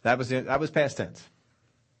 That was past tense.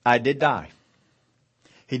 I did die.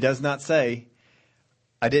 He does not say,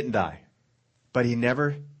 I didn't die. But he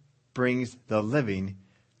never brings the living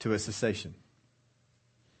to a cessation.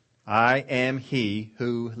 I am he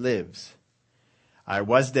who lives. I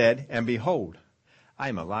was dead, and behold, I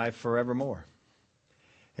am alive forevermore.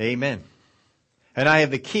 Amen. And I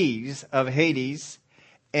have the keys of Hades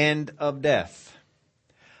and of death.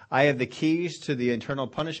 I have the keys to the eternal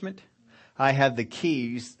punishment. I have the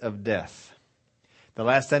keys of death. The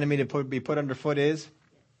last enemy to be put underfoot is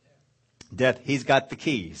death. He's got the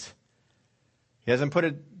keys. He hasn't put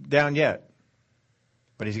it down yet,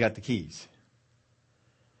 but he's got the keys.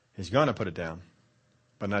 He's going to put it down,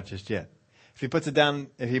 but not just yet. If he puts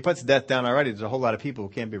death down already, there's a whole lot of people who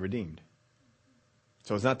can't be redeemed.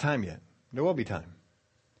 So it's not time yet. There will be time,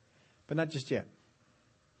 but not just yet.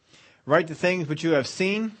 Write the things which you have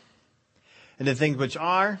seen, and the things which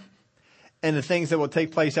are, and the things that will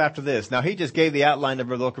take place after this. Now, he just gave the outline of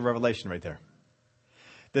the book of Revelation right there.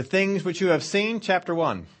 The things which you have seen, chapter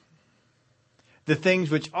 1. The things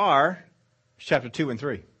which are, chapter 2 and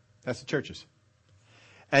 3. That's the churches.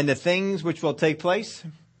 And the things which will take place,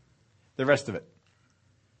 the rest of it.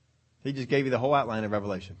 He just gave you the whole outline of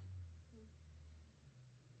Revelation.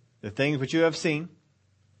 The things which you have seen,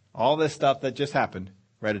 all this stuff that just happened,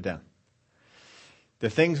 write it down. The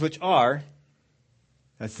things which are,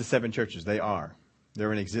 that's the 7 churches. They are.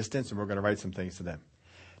 They're in existence, and we're going to write some things to them.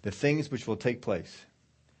 The things which will take place,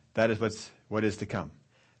 that is what is to come.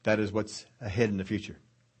 That is what's ahead in the future.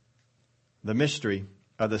 The mystery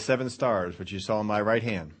of the 7 stars, which you saw in my right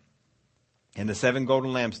hand, and the 7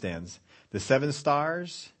 golden lampstands. The 7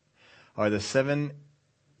 stars are the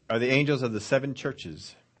angels of the 7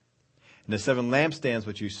 churches. And the 7 lampstands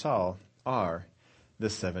which you saw are the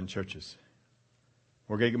 7 churches.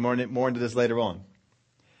 We're going to get more into this later on.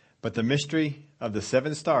 But the mystery of the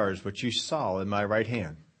 7 stars which you saw in my right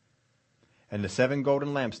hand, And the 7 golden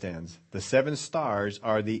lampstands, the 7 stars,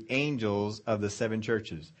 are the angels of the 7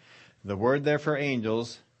 churches. The word there for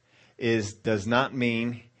angels does not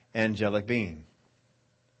mean angelic being.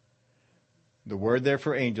 The word there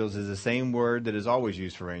for angels is the same word that is always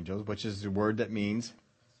used for angels, which is the word that means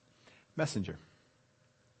messenger.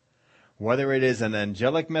 Whether it is an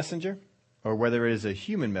angelic messenger or whether it is a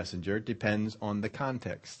human messenger depends on the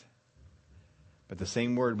context. But the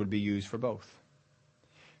same word would be used for both.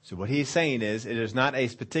 So what he's saying is, it is not a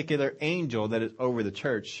particular angel that is over the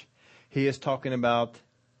church. He is talking about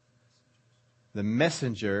the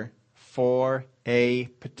messenger for a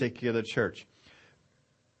particular church.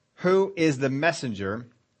 Who is the messenger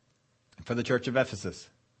for the church of Ephesus?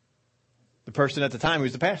 The person at the time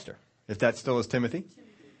who's the pastor. If that still is Timothy,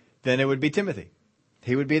 then it would be Timothy.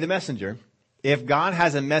 He would be the messenger. If God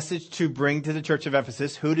has a message to bring to the church of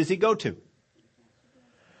Ephesus, who does he go to?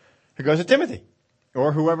 He goes to Timothy,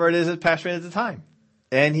 or whoever it is as pastor at the time.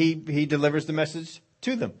 And he delivers the message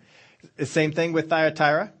to them. The same thing with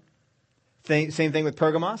Thyatira. Same thing with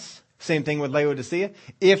Pergamos. Same thing with Laodicea.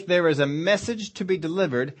 If there is a message to be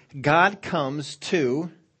delivered, God comes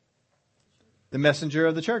to the messenger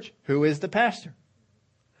of the church, who is the pastor.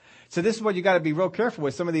 So this is what you got to be real careful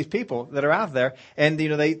with some of these people that are out there. And,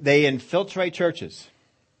 they infiltrate churches.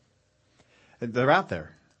 They're out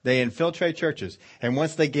there. They infiltrate churches. And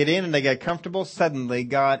once they get in and they get comfortable, suddenly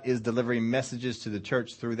God is delivering messages to the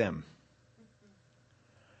church through them.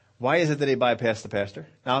 Why is it that they bypass the pastor?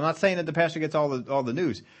 Now, I'm not saying that the pastor gets all the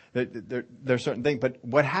news. There's certain things. But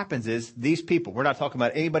what happens is these people, we're not talking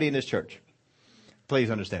about anybody in this church. Please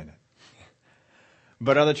understand that.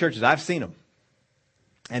 But other churches, I've seen them.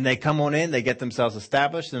 And they come on in, they get themselves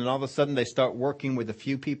established, and all of a sudden they start working with a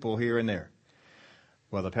few people here and there.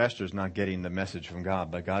 Well, the pastor's not getting the message from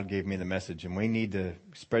God, but God gave me the message, and we need to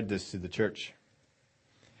spread this to the church.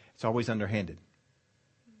 It's always underhanded.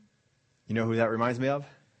 You know who that reminds me of?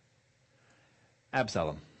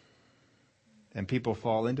 Absalom. And people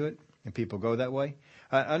fall into it, and people go that way.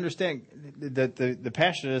 Understand that the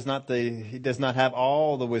pastor he does not have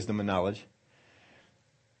all the wisdom and knowledge,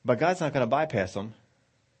 but God's not going to bypass him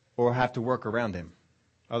or have to work around him.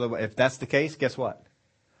 Otherwise, if that's the case, guess what?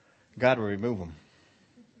 God will remove him.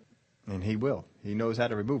 And he will. He knows how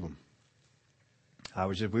to remove them.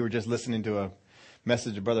 We were just listening to a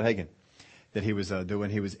message of Brother Hagin that he was doing.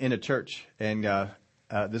 He was in a church, and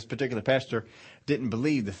this particular pastor didn't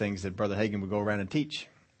believe the things that Brother Hagin would go around and teach.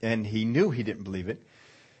 And he knew he didn't believe it.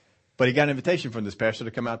 But he got an invitation from this pastor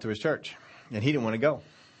to come out to his church. And he didn't want to go.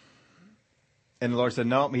 And the Lord said,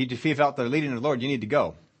 no, he felt the leading of the Lord, you need to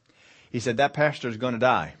go. He said, that pastor is going to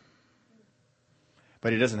die.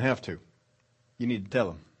 But he doesn't have to. You need to tell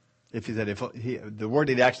him. The word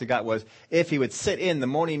that he actually got was, if he would sit in the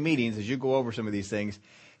morning meetings as you go over some of these things,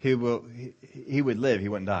 he would live. He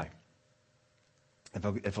wouldn't die.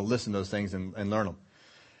 If he'll listen to those things and learn them.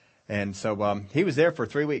 And so he was there for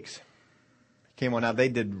 3 weeks. Came on out. They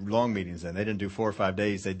did long meetings then. They didn't do 4 or 5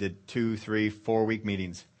 days. They did 2, 3, 4 week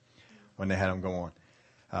meetings when they had them go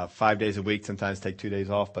on. 5 days a week, sometimes take 2 days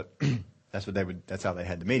off, but that's how they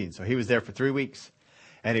had the meetings. So he was there for 3 weeks.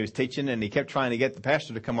 And he was teaching, and he kept trying to get the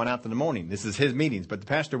pastor to come on out in the morning. This is his meetings, but the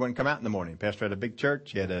pastor wouldn't come out in the morning. The pastor had a big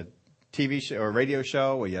church. He had a TV show or a radio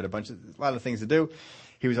show. He had a lot of things to do.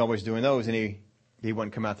 He was always doing those, and he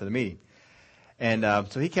wouldn't come out to the meeting. And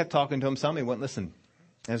so he kept talking to him some. He wouldn't listen.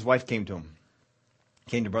 And his wife came to him,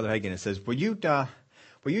 came to Brother Hagin and says, will you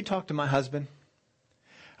talk to my husband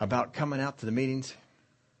about coming out to the meetings?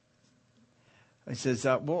 He says,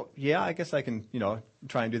 well, yeah, I guess I can,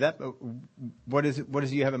 try and do that. But what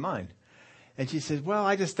does you have in mind? And she says, well,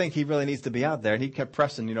 I just think he really needs to be out there. And he kept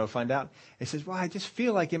pressing, to find out. He says, well, I just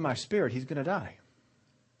feel like in my spirit he's going to die.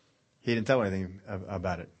 He didn't tell anything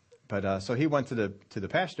about it. But so he went to the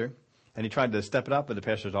pastor, and he tried to step it up, but the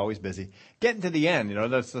pastor's always busy. Getting to the end,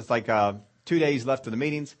 that's like 2 days left of the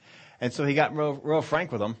meetings. And so he got real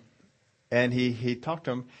frank with him, and he talked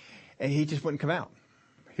to him, and he just wouldn't come out.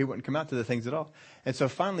 He wouldn't come out to the things at all. And so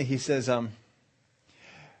finally he says,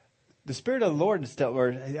 the Spirit of the Lord,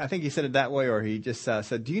 or I think he said it that way, or he just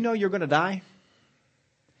said, do you know you're going to die?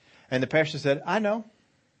 And the pastor said, I know.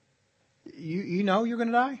 You know you're going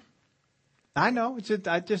to die? I know.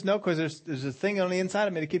 I just know because there's a thing on the inside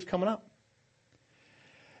of me that keeps coming up.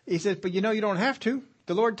 He says, but you don't have to.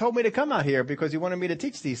 The Lord told me to come out here because he wanted me to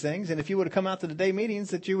teach these things. And if you would have come out to the day meetings,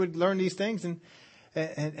 that you would learn these things. And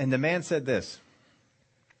the man said this.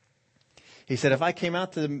 He said, if I came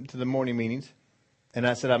out to the morning meetings, and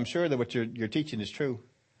I said, I'm sure that what you're teaching is true.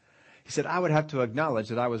 He said, I would have to acknowledge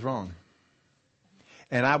that I was wrong.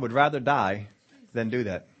 And I would rather die than do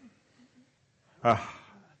that.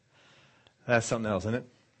 That's something else, isn't it?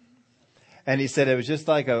 And he said it was just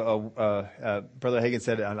like Brother Hagin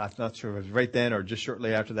said, and I'm not sure if it was right then or just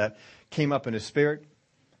shortly after that, came up in his spirit,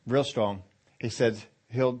 real strong. He said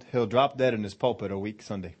he'll drop dead in his pulpit a week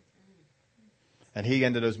Sunday. And he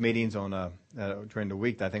ended those meetings on during the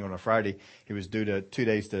week. I think on a Friday, he was due to 2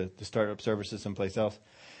 days to start up services someplace else.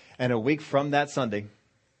 And a week from that Sunday,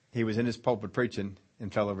 he was in his pulpit preaching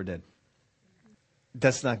and fell over dead.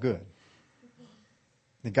 That's not good.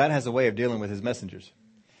 God has a way of dealing with his messengers.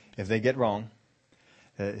 If they get wrong,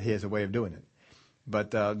 he has a way of doing it.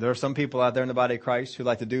 But there are some people out there in the body of Christ who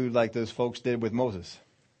like to do like those folks did with Moses.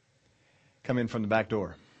 Come in from the back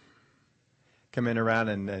door. Come in around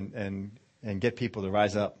and get people to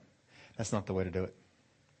rise up. That's not the way to do it.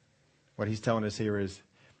 What he's telling us here is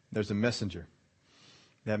there's a messenger.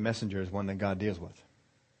 That messenger is one that God deals with.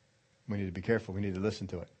 We need to be careful. We need to listen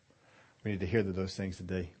to it. We need to hear those things that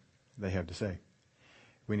they have to say.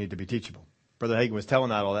 We need to be teachable. Brother Hagin was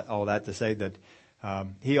telling out all that to say that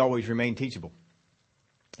he always remained teachable.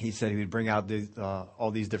 He said he would bring out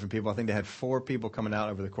all these different people. I think they had 4 people coming out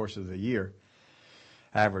over the course of the year,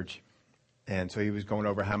 average. And so he was going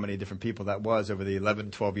over how many different people that was over the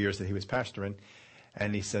 11, 12 years that he was pastoring.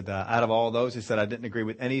 And he said, out of all those, he said, I didn't agree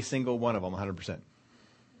with any single one of them 100%.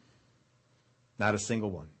 Not a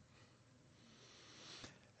single one.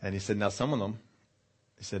 And he said, now some of them,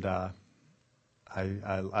 he said, I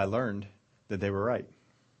learned that they were right.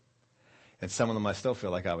 And some of them I still feel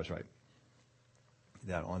like I was right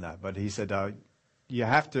on that. But he said, you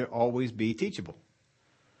have to always be teachable.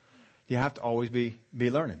 You have to always be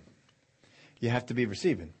learning. You have to be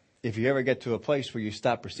receiving. If you ever get to a place where you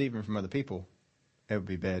stop receiving from other people, it would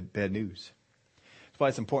be bad news. That's why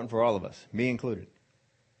it's important for all of us, me included.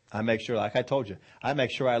 I make sure, like I told you, I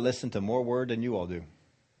make sure I listen to more word than you all do.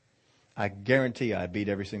 I guarantee I beat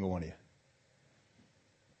every single one of you.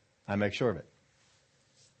 I make sure of it.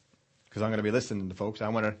 Because I'm going to be listening to folks. I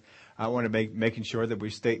want to making sure that we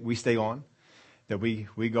stay on, that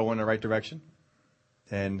we go in the right direction.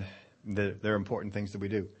 And there are important things that we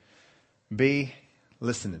do. Be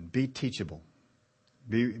listening. Be teachable.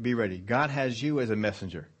 Be ready. God has you as a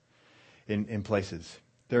messenger in places.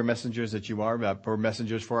 There are messengers that you are. We're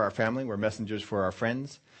messengers for our family. We're messengers for our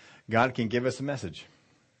friends. God can give us a message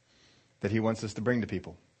that he wants us to bring to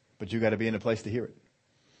people. But you got to be in a place to hear it.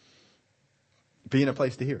 Be in a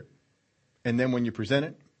place to hear it. And then when you present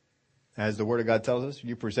it, as the Word of God tells us,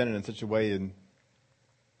 you present it in such a way, and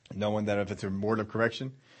knowing that if it's a word of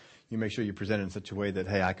correction, you make sure you present it in such a way that,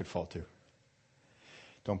 hey, I could fall too.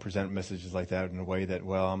 Don't present messages like that in a way that,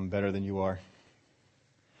 well, I'm better than you are.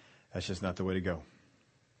 That's just not the way to go.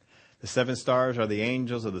 The 7 stars are the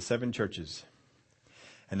angels of the 7 churches.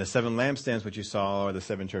 And the 7 lampstands, which you saw, are the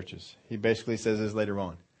 7 churches. He basically says this later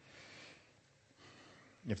on.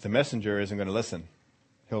 If the messenger isn't going to listen,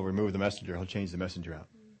 he'll remove the messenger. He'll change the messenger out.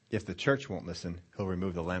 If the church won't listen, he'll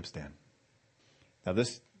remove the lampstand. Now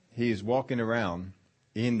he's walking around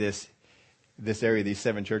in this area, these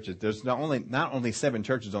 7 churches. There's not only 7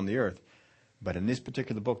 churches on the earth, but in this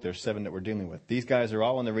particular book, there's 7 that we're dealing with. These guys are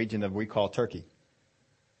all in the region that we call Turkey.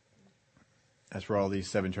 That's where all these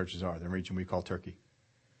 7 churches are, the region we call Turkey.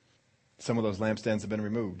 Some of those lampstands have been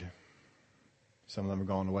removed. Some of them are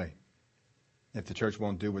gone away. If the church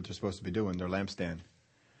won't do what they're supposed to be doing, their lampstand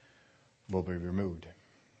will be removed,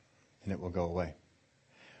 and it will go away.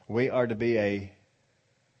 We are to be a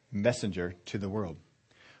messenger to the world.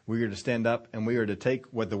 We are to stand up, and we are to take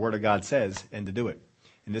what the Word of God says and to do it.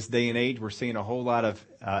 In this day and age, we're seeing a whole lot of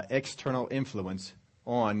external influence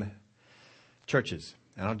on churches.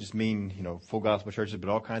 And I don't just mean, full gospel churches, but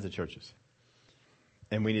all kinds of churches.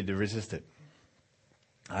 And we need to resist it.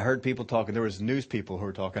 I heard people talking. There was news people who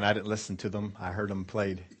were talking. I didn't listen to them. I heard them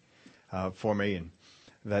played for me, and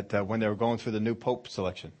that when they were going through the new Pope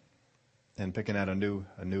selection and picking out a new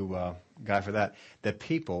guy for that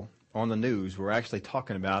people on the news were actually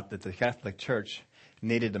talking about that the Catholic Church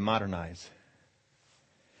needed to modernize,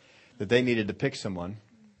 that they needed to pick someone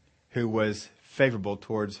who was favorable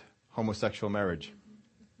towards homosexual marriage,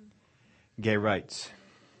 gay rights,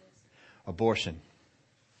 abortion.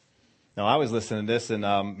 Now, I was listening to this, and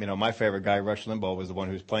my favorite guy, Rush Limbaugh, was the one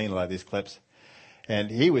who was playing a lot of these clips, and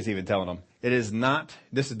he was even telling them, it is not.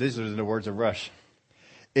 These are the words of Rush.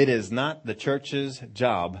 It is not the church's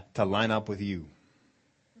job to line up with you.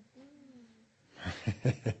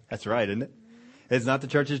 That's right, isn't it? It's not the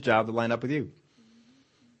church's job to line up with you.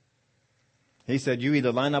 He said, you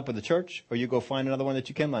either line up with the church or you go find another one that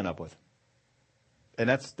you can line up with. And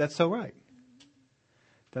that's so right.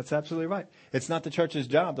 That's absolutely right. It's not the church's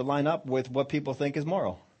job to line up with what people think is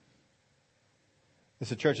moral. It's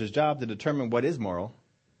the church's job to determine what is moral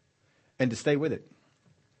and to stay with it,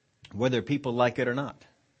 whether people like it or not.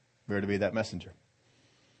 We're to be that messenger.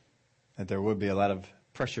 That there would be a lot of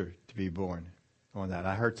pressure to be borne on that.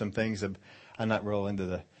 I heard some things of, I'm not real into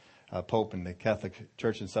the Pope and the Catholic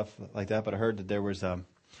Church and stuff like that, but I heard that there was a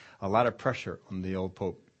lot of pressure on the old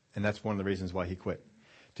Pope, and that's one of the reasons why he quit,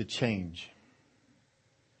 to change,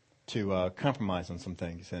 to compromise on some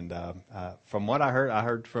things. And from what I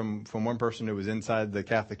heard from one person who was inside the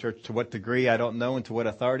Catholic Church. To what degree, I don't know, and to what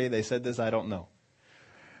authority they said this, I don't know.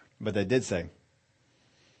 But they did say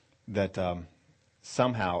that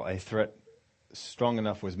somehow a threat strong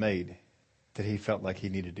enough was made that he felt like he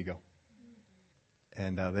needed to go.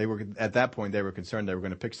 And they were, at that point, they were concerned they were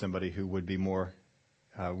going to pick somebody who would be more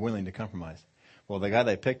willing to compromise. Well, the guy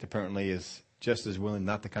they picked apparently is just as willing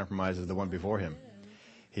not to compromise as the one before him.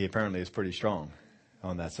 He apparently is pretty strong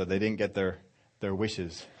on that. So they didn't get their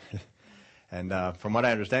wishes. And from what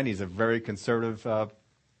I understand, he's a very conservative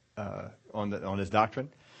on his doctrine.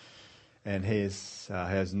 And he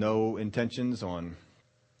has no intentions on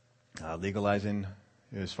legalizing,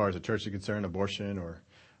 as far as the church is concerned, abortion or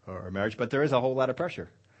marriage. But there is a whole lot of pressure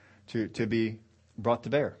to be brought to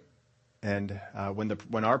bear. And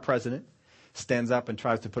when our president stands up and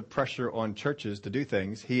tries to put pressure on churches to do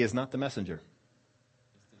things, he is not the messenger.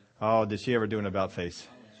 Oh, did she ever do an about face?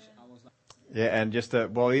 Yeah, and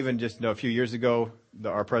even a few years ago,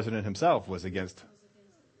 our president himself was against.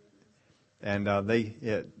 And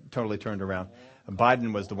they totally turned around.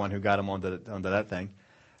 Biden was the one who got him onto that thing.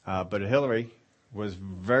 But Hillary was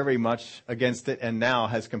very much against it, and now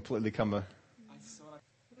has completely come a...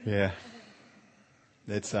 Yeah.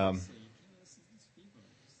 It's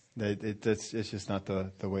it's just not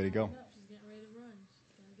the way to go.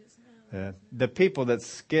 The people that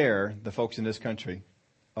scare the folks in this country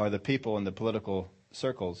are the people in the political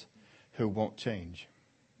circles who won't change,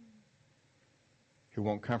 who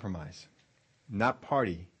won't compromise. Not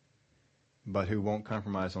party, but who won't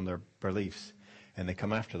compromise on their beliefs. And they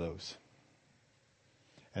come after those.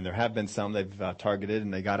 And there have been some they've targeted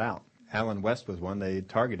and they got out. Alan West was one they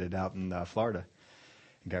targeted out in Florida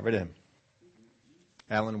and got rid of him.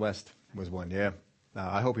 Alan West was one, yeah.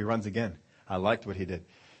 I hope he runs again. I liked what he did.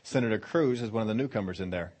 Senator Cruz is one of the newcomers in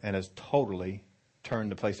there and has totally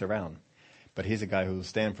turned the place around. But he's a guy who will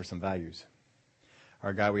stand for some values.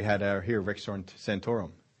 Our guy we had here, Rick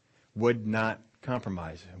Santorum, would not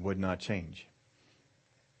compromise, would not change.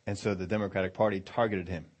 And so the Democratic Party targeted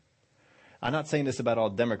him. I'm not saying this about all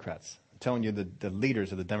Democrats. I'm telling you the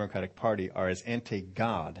leaders of the Democratic Party are as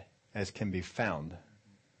anti-God as can be found.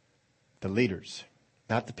 The leaders.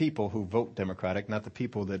 Not the people who vote Democratic, not the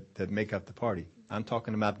people that make up the party. I'm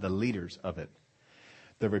talking about the leaders of it.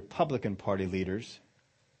 The Republican Party leaders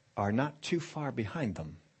are not too far behind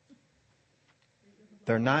them.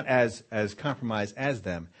 They're not as compromised as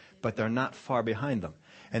them, but they're not far behind them.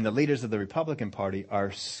 And the leaders of the Republican Party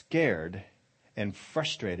are scared and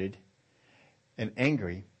frustrated and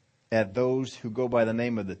angry at those who go by the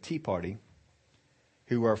name of the Tea Party,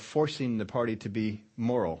 who are forcing the party to be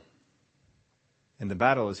moral. And the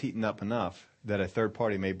battle is heating up enough that a third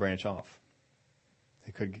party may branch off.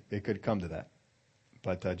 It could come to that.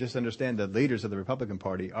 But just understand the leaders of the Republican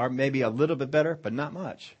Party are maybe a little bit better, but not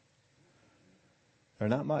much. They're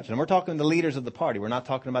not much. And we're talking the leaders of the party. We're not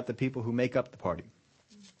talking about the people who make up the party.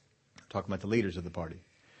 We're talking about the leaders of the party.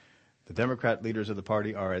 The Democrat leaders of the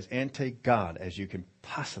party are as anti-God as you can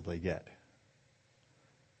possibly get.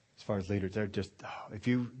 As far as leaders, they're just, if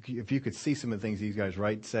you could see some of the things these guys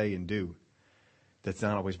write, say, and do, that's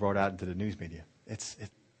not always brought out into the news media.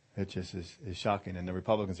 It just is shocking. And the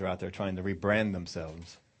Republicans are out there trying to rebrand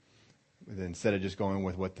themselves instead of just going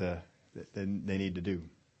with what they need to do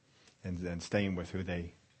and staying with who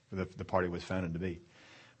the party was founded to be.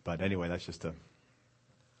 But anyway, that's just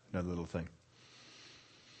another little thing.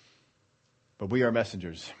 But we are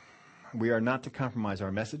messengers. We are not to compromise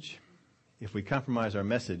our message. If we compromise our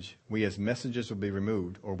message, we as messengers will be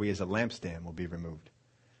removed, or we as a lampstand will be removed.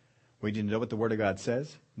 We need to know what the Word of God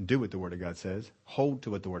says, do what the Word of God says, hold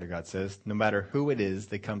to what the Word of God says, no matter who it is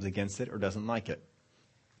that comes against it or doesn't like it.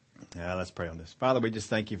 Now, let's pray on this. Father, we just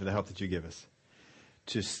thank you for the help that you give us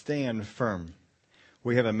to stand firm.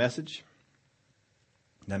 We have a message.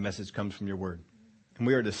 That message comes from your Word. And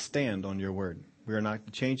we are to stand on your Word. We are not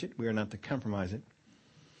to change it. We are not to compromise it.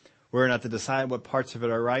 We are not to decide what parts of it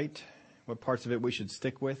are right, what parts of it we should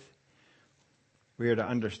stick with. We are to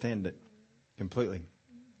understand it completely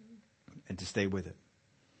and to stay with it.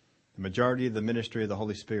 The majority of the ministry of the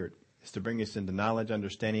Holy Spirit is to bring us into knowledge,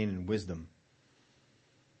 understanding, and wisdom.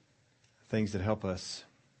 Things that help us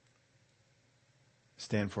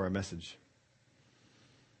stand for our message.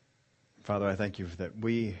 Father, I thank you that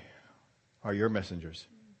we are your messengers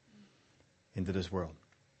into this world.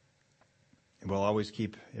 And we'll always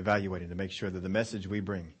keep evaluating to make sure that the message we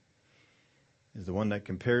bring is the one that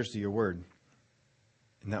compares to your word,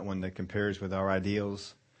 and not one that compares with our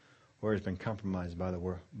ideals or has been compromised by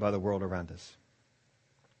the world around us.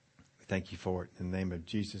 We thank you for it. In the name of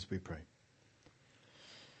Jesus we pray.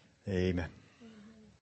 Amen.